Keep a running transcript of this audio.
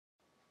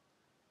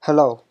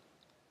Hello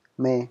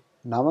මේ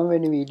 9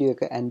 වෙනි video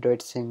එක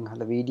Android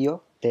සිංහල වීඩියෝ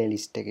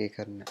ප්ලේලිස්ට් එකේ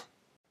කරන.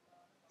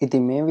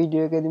 ඉතින් මේ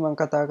වීඩියෝ එකේදී මම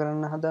කතා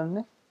කරන්න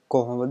හදන්නේ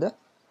කොහොමද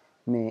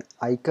මේ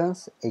icons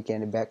ඒ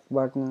කියන්නේ back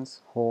buttons,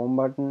 home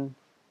button,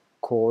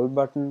 call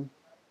button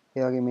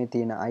ඒ වගේ මේ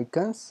තියෙන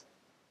icons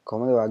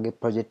කොහොමද ඔයාගේ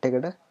project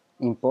එකට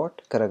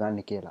import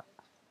කරගන්නේ කියලා.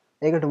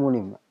 ඒකට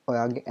මුලින්ම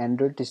ඔයාගේ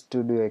Android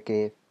Studio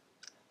එකේ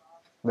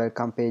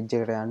welcome page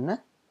එකට යන්න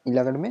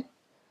ඊළඟට මේ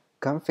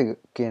configure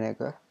කියන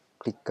එක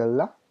ක්ලික්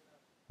කරලා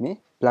මේ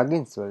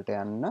plugins වලට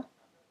යන්න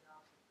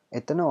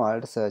එතන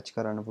ඔයාලට search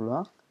කරන්න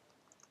පුළුවන්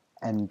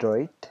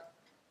Android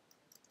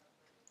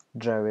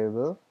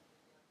Drawable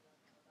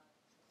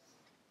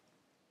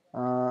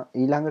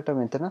ඊළඟට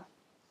මෙතන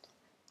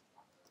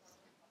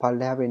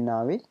පල්ලෙහා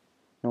පෙන්නාවේ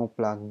no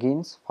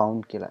plugins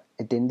found කියලා.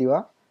 එතෙන්දී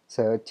ඔයා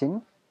searching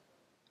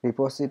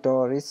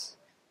repositories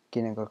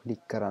කියන එක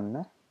ක්ලික් කරන්න.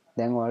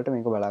 දැන් ඔයාලට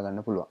මේක බලා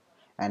ගන්න පුළුවන්.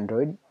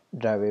 Android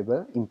Drawable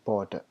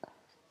importer.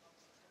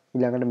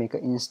 ඊළඟට මේක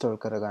install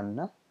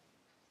කරගන්න.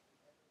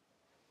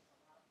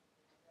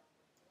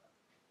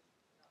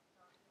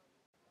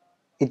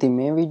 ඉතින්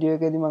මේ වීඩියෝ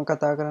එකේදී මම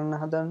කතා කරන්න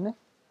හදන්නේ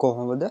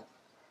කොහොමද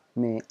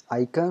මේ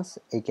icons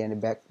ඒ කියන්නේ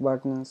back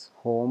buttons,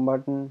 home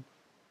button,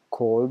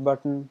 call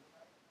button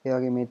ඒ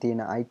වගේ මේ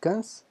තියෙන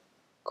icons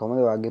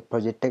කොහොමද ඔයාගේ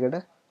project එකට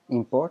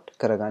import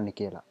කරගන්නේ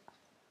කියලා.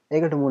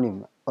 ඒකට මුලින්ම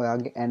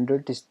ඔයාගේ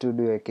Android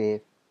Studio එකේ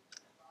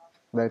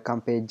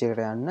welcome page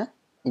එකට යන්න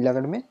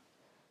ඊළඟට මේ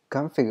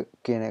configure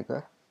කියන එක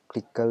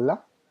ක්ලික් කරලා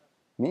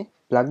මේ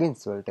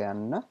plugins වලට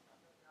යන්න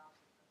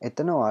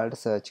එතන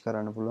ඔයාලට search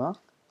කරන්න පුළුවන්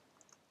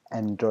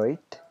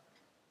Android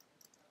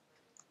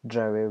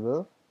Drawable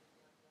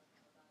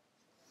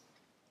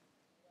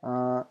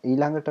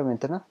ඊළඟට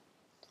මෙතන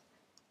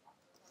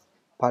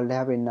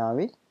පල්ලෙහා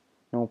පෙන්නාවේ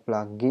no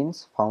plugins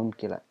found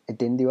කියලා.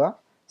 එතෙන්දී ඔයා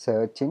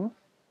searching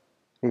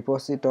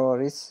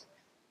repositories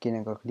කියන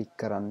එක ක්ලික්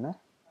කරන්න.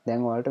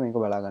 දැන් ඔයාලට මේක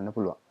බලා ගන්න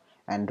පුළුවන්.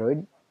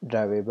 Android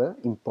Drawable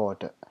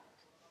importer.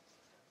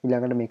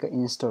 ඊළඟට මේක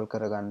install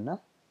කරගන්න.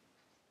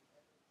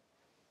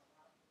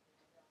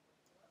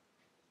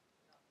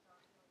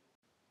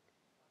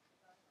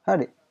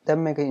 හරි.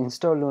 දැන් මේක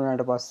install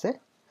වුණාට පස්සේ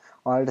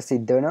ඔයාලට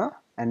සිද්ධ වෙනවා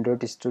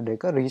Android Studio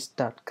එක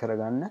restart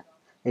කරගන්න.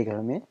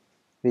 ඒකට මේ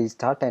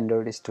restart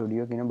Android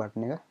Studio කියන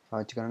බටන් එක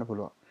පාවිච්චි කරන්න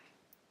පුළුවන්.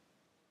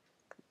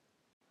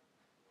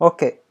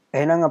 Okay.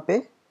 එහෙනම් අපේ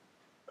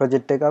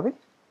project එක අපි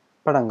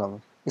පටන් ගමු.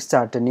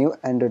 Start a new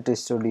Android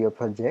Studio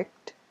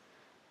project.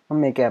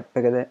 මම මේක app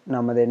එකද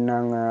නම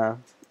දෙන්නම්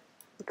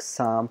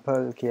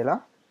example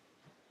කියලා.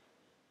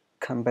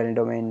 company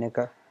domain එක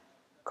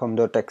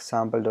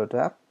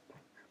com.example.app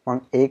මම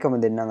ඒකම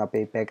දෙන්නම්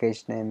අපේ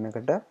package name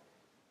එකට.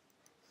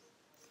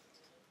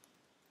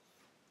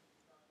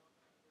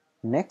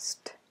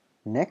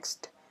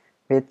 next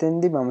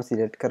මෙතෙන්දි මම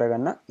select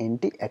කරගන්න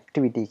anti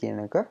activity කියන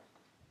එක.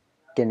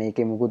 කියන්නේ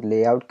ඒකේ මුකුත්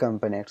layout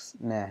components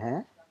නැහැ.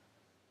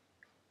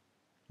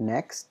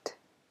 next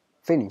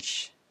finish.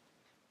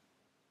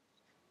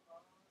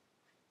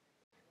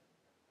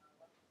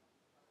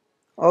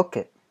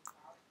 okay.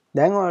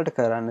 දැන් ඔයාලට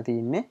කරන්න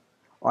තියෙන්නේ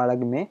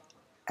ඔයාලගේ මේ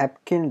app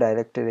කියන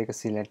directory එක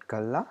select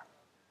කරලා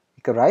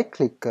ඒක right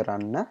click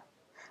කරන්න.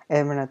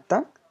 එහෙම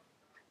නැත්නම්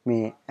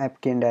මේ app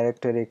කියන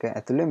directory එක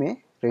ඇතුලේ මේ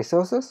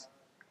resources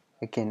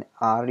ඒ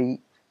කියන්නේ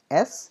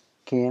res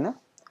කියන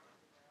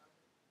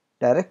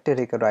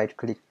directory එක right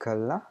click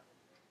කරලා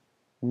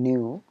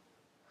new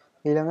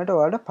ඊළඟට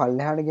ඔයාලට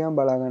පල්ලෙහාට ගියාම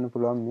බලා ගන්න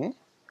පුළුවන් මේ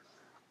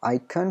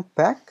icon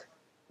pack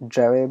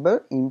drawable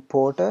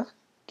importer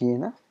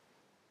කියන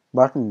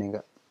බටන් එක.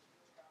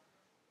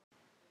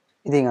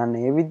 ඉතින් අන්න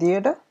ඒ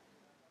විදිහට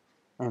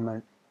මම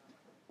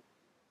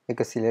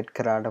ඒක select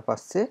කරාට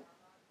පස්සේ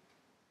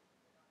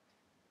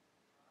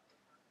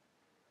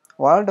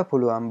ඔයාලට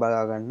පුළුවන්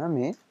බලා ගන්න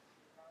මේ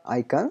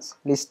icons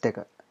list එක.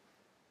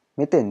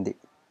 මෙතෙන්දී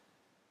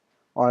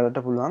ඔයාලට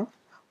පුළුවන්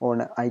ඕන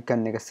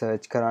icon එක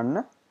search කරන්න.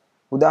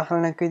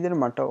 උදාහරණයක්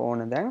විදිහට මට ඕන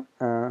දැන්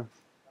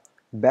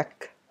back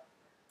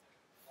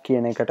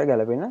කියන එකට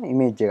ගැලපෙන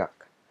image එකක්.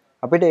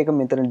 අපිට ඒක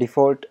මෙතන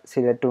default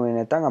select වෙන්නේ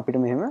නැත්නම් අපිට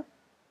මෙහෙම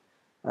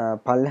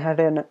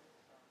පල්ලෙහාට යන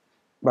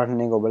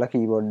බටන් එක ඔබලා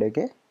keyboard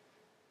එකේ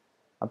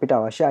අපිට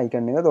අවශ්‍ය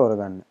icon එක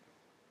තෝරගන්න.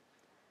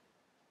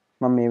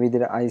 මම මේ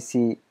විදිහට IC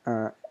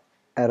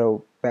arrow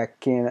back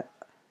කියන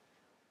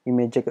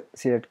image එක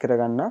select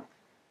කරගන්න.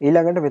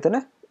 ඊළඟට මෙතන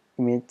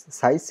image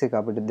size එක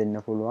අපිට දෙන්න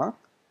පුළුවන්.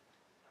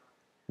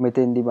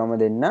 මෙතෙන්දී මම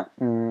දෙන්න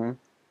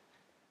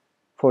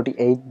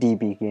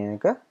 48dp කියන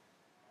එක.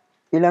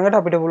 ඊළඟට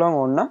අපිට පුළුවන්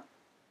ඕන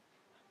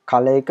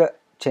color එක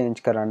change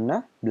කරන්න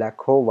black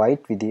හෝ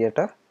white විදියට.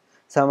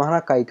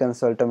 සමහරක් icons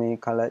වලට මේ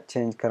color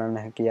change කරන්න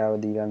හැකියාව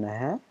දීලා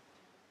නැහැ.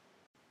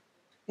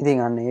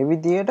 ඉතින් අන්න ඒ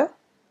විදියට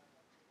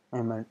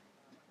මම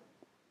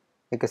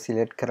ඒක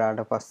select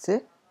කරාට පස්සේ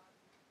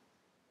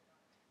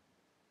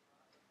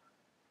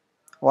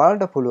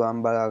ඔයාලට පුළුවන්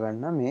බලා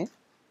ගන්න මේ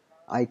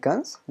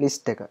icons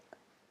list එක.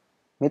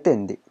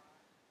 මෙතෙන්දී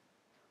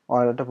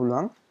ඔයාලට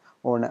පුළුවන්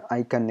ඕන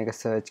icon එක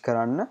search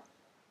කරන්න.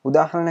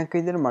 උදාහරණයක්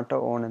විදිහට මට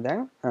ඕන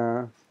දැන්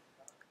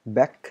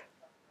back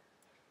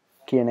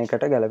කියන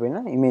එකට ගැලපෙන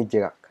ඉමේජ්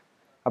එකක්.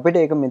 අපිට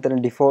ඒක මෙතන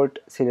ඩිෆෝල්ට්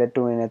සිලෙක්ට්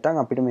වුණේ නැත්නම්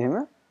අපිට මෙහෙම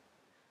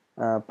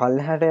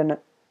පල්ලෙහාට යන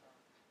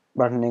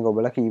බටන් එක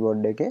ඔබලා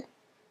කීබෝඩ් එකේ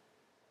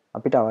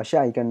අපිට අවශ්‍ය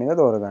අයිකන් එක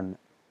තෝරගන්න.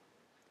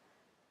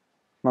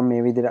 මම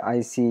මේ විදිහට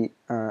IC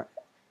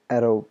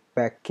arrow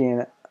back කියන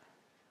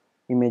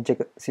ඉමේජ් එක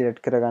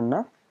සිලෙක්ට් කරගන්න.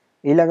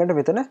 ඊළඟට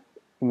මෙතන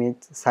ඉමේජ්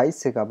සයිස්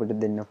එක අපිට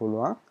දෙන්න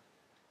පුළුවන්.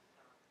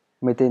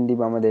 මෙතෙන්දී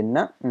මම දෙන්න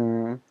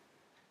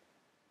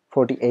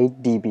 48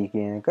 dp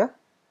කියන එක.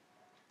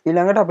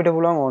 ඊළඟට අපිට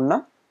පුළුවන් ඕන්න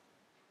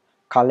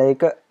කලර්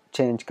එක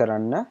චේන්ජ්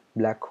කරන්න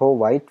black හෝ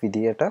white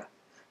විදියට.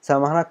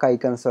 සමහරක්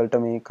icons වලට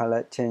මේ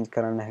කලර් චේන්ජ්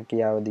කරන්න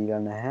හැකියාව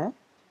දීලා නැහැ.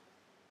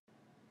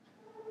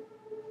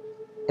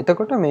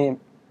 එතකොට මේ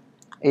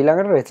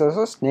ඊළඟට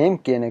resources name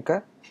කියන එක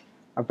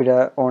අපිට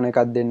ඕන එකක්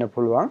දෙන්න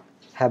පුළුවන්.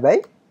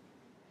 හැබැයි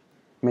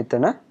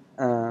මෙතන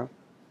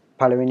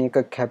පළවෙනි එක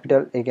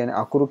capital ඒ කියන්නේ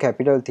අකුරු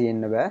capital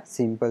තියෙන්න බෑ.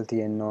 simple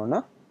තියෙන්න ඕන.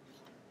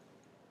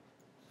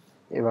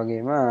 ඒ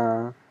වගේම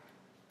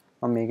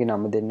මම මේකේ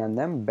නම දෙන්නම්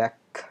දැන්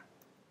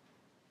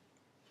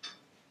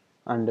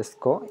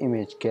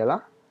back_image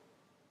කියලා.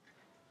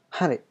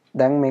 හරි.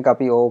 දැන් මේක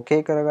අපි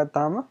ඕකේ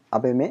කරගත්තාම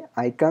අපේ මේ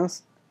icons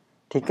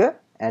ටික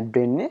add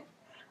වෙන්නේ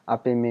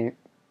අපේ මේ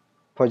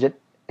project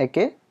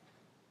එකේ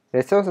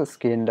resources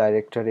කියන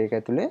directory එක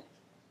ඇතුලේ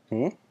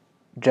මේ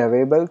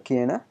drawable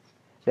කියන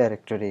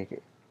directory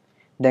එකේ.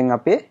 දැන්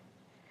අපේ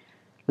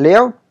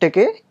layout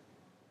එකේ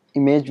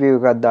image view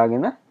එකක්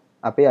දාගෙන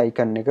අපේ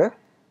icon එක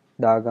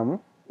දාගමු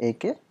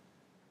ඒකේ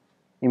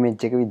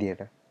image එක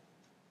විදියට.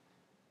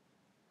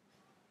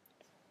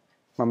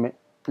 මම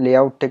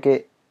layout එකේ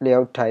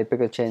layout type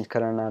එක change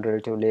කරන්න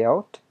relative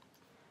layout.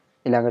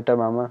 ඊළඟට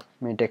මම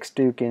මේ text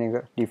view කියන එක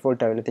default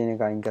ඇවිල්ලා තියෙන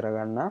එක අයින්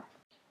කරගන්නවා.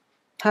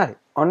 හරි.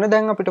 ඔන්න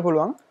දැන් අපිට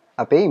පුළුවන්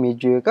අපේ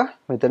image view එක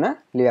මෙතන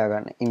ලියා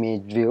ගන්න.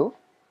 image view.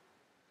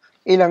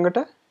 ඊළඟට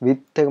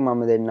width එක මම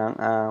දෙන්නම්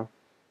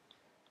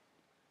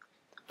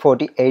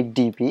 48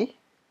 dp.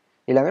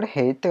 ඊළඟට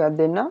height එකක්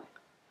දෙන්නම්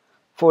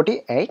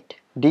 48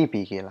 dp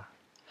කියලා.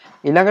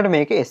 ඊළඟට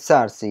මේකේ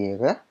src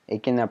එක. ඒ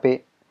කියන්නේ අපේ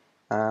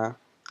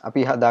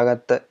අපි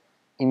හදාගත්ත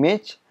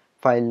image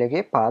file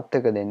එකේ path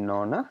එක දෙන්න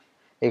ඕන.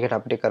 ඒකට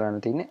අපිට කරන්න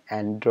තියෙන්නේ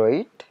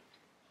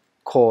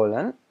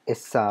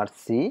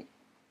android:src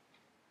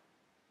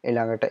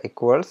ඊළඟට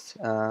equals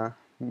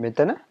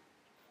මෙතන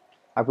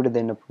අපිට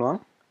දෙන්න පුළුවන්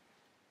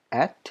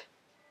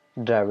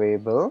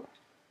 @drawable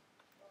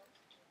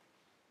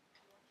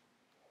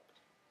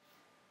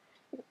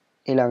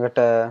ඊළඟට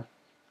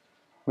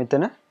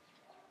මෙතන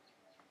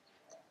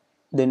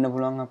දෙන්න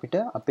පුළුවන් අපිට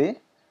අපේ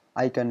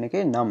icon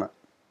එකේ නම.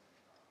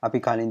 අපි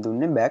කලින්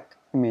දුන්නේ back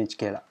image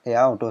කියලා.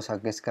 එයා auto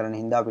suggest කරන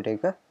හින්දා අපිට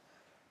ඒක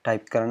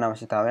type කරන්න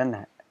අවශ්‍යතාවයක්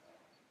නැහැ.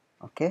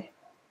 okay.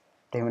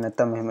 එහෙම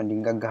නැත්නම් මෙහෙම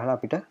ඩිංගක් ගහලා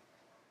අපිට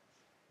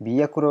B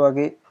අකුර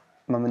වගේ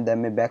මම දැන්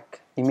මේ back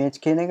image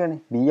කියන එකනේ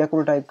B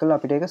අකුර type කරලා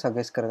අපිට ඒක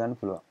suggest කරගන්න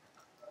පුළුවන්.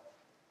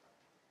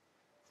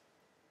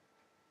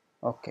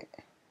 okay.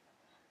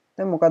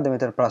 දැන් මොකද්ද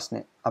මෙතන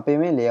ප්‍රශ්නේ? අපේ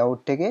මේ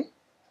layout එකේ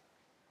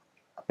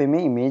අපේ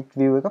මේ image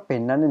view එක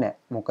පෙන්වන්නේ නැහැ.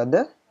 මොකද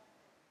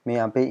මේ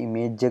අපේ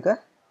image එක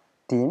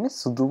තියෙන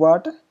සුදු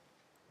පාට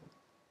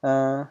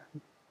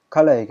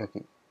කලර්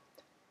එකකින්.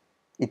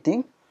 ඉතින්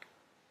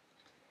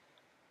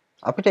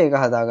අපිට ඒක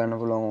හදාගන්න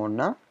පුළුවන් ඕන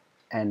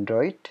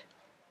Android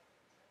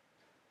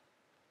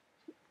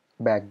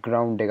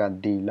background එකක්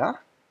දීලා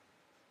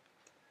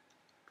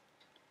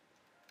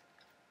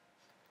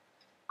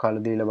කලර්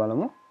දීලා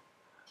බලමු.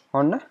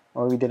 ඔන්න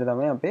ඔය විදිහට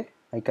තමයි අපේ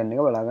icon එක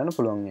බලා ගන්න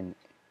පුළුවන් වෙන්නේ.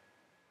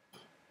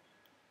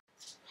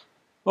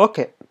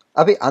 ඕකේ.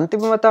 අපි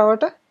අන්තිම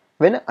වතාවට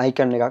වෙන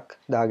icon එකක්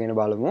දාගෙන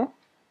බලමු.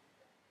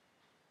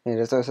 මේ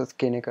resources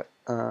කියන එක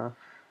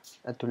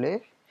ඇතුලේ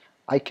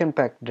icon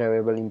pack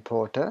drawable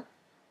importer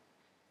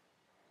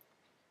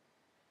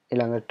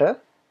ඊළඟට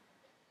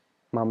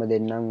මම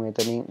දෙන්නම්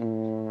මෙතනින්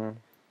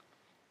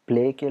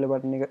play කියලා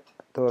බටන් එක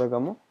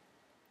තෝරගමු.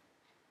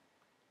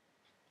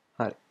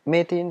 හරි.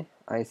 මේ තියෙන්නේ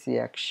IC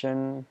action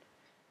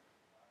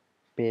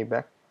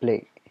payback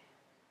play.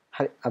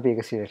 හරි. අපි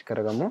ඒක select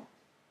කරගමු.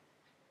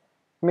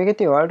 මේකේ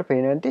තියෙන ඔයාලට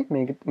පේන ඇති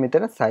මේක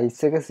මෙතන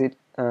size එක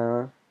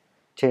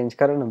change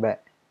කරන්න බෑ.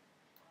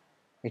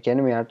 ඒ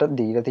කියන්නේ මෙයාට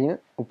දීලා තියෙන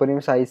උපරිම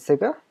size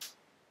එක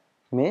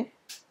මේ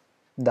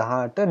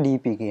 18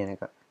 dp කියන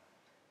එක.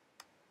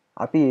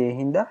 අපි ඒ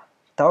හින්දා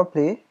තව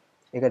play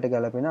එකට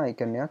ගලපෙන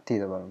icon එකක්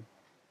තියලා බලමු.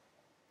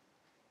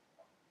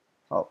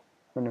 ඔව්.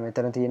 මෙන්න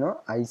මෙතන තියෙනවා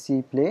IC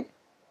play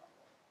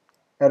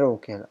arrow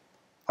කියලා.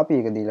 අපි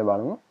ඒක දීලා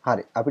බලමු.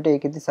 හරි. අපිට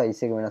ඒකෙදි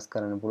size එක වෙනස්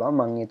කරන්න පුළුවන්.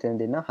 මම එතන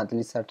දෙන්න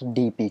 48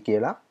 dp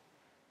කියලා.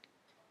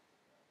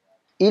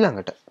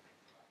 ඊළඟට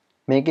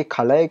මේකේ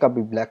color එක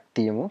අපි black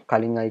තියමු.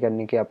 කලින් icon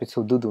එකේ අපි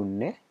සුදු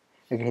දුන්නේ.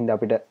 ඒක හින්දා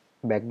අපිට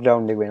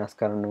background එක වෙනස්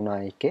කරන්න උනා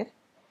ඒකේ.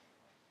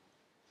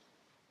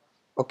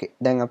 okay.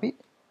 දැන් අපි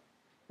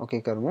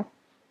okay කරමු.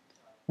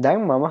 දැන්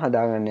මම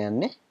හදාගන්න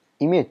යන්නේ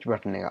image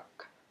button එකක්.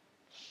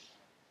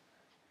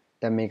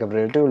 දැන් මේක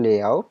relative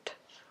layout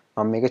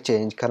මම මේක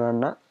change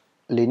කරන්න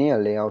linear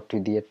layout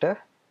විදියට.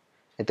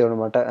 එතකොට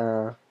මට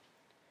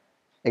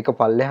එක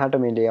පල්ලෙහාට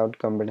මේ layout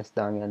components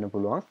දාගෙන යන්න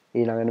පුළුවන්.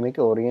 ඊළඟට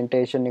මේකේ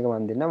orientation එක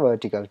මම දෙන්න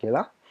vertical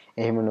කියලා.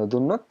 එහෙම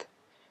නොදුන්නොත්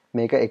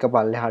මේක එක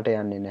පල්ලෙහාට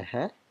යන්නේ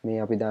නැහැ. මේ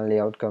අපි දාන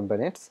layout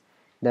components.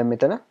 දැන්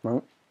මෙතන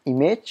මම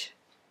image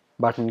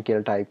button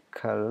කියලා type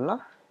කරලා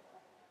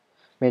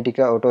මේ ටික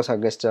auto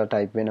suggest කරලා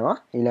type වෙනවා.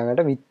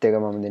 ඊළඟට width එක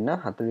මම දෙන්න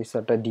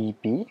 48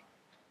 dp.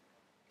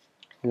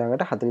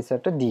 ඊළඟට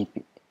 48 dp.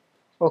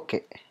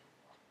 okay.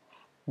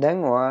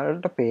 දැන්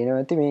ඔයාලට පේනවා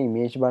ඇති මේ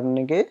image button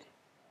එකේ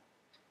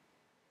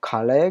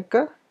color එක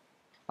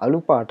අලු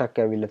පාටක්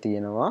ඇවිල්ලා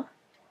තියෙනවා.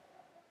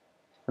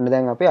 ඔන්න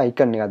දැන් අපි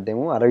icon එකක්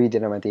දෙමු. අර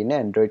විදිහටම තියෙන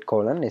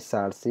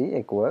android:src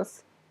equals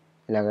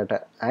ඊළඟට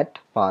at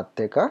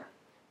path එක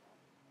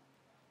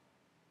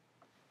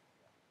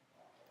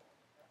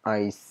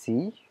ic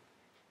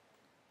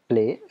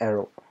play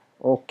arrow.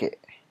 okay.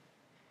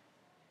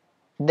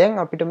 දැන්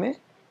අපිට මේ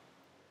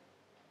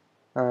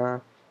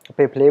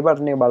අපේ play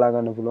button එක බලා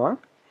ගන්න පුළුවන්.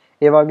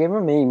 ඒ වගේම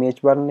මේ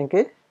image button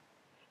එකේ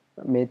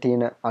මේ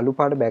තියෙන අලු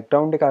පාට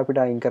background එක අපිට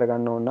අයින්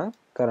කරගන්න ඕන නම්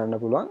කරන්න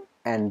පුළුවන්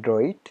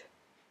android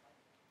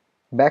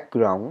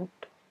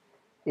background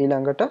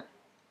ඊළඟට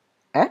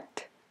at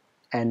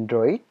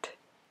android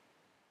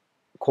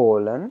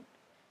color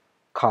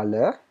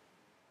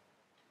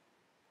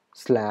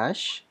 /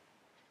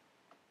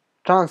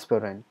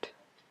 transparent.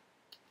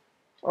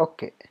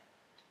 okay.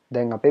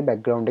 දැන් අපේ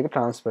background එක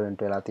transparent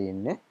වෙලා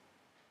තියෙන්නේ.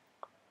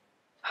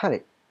 හරි.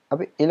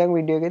 අපි ඊළඟ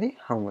වීඩියෝ එකේදී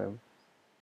හමු වෙමු.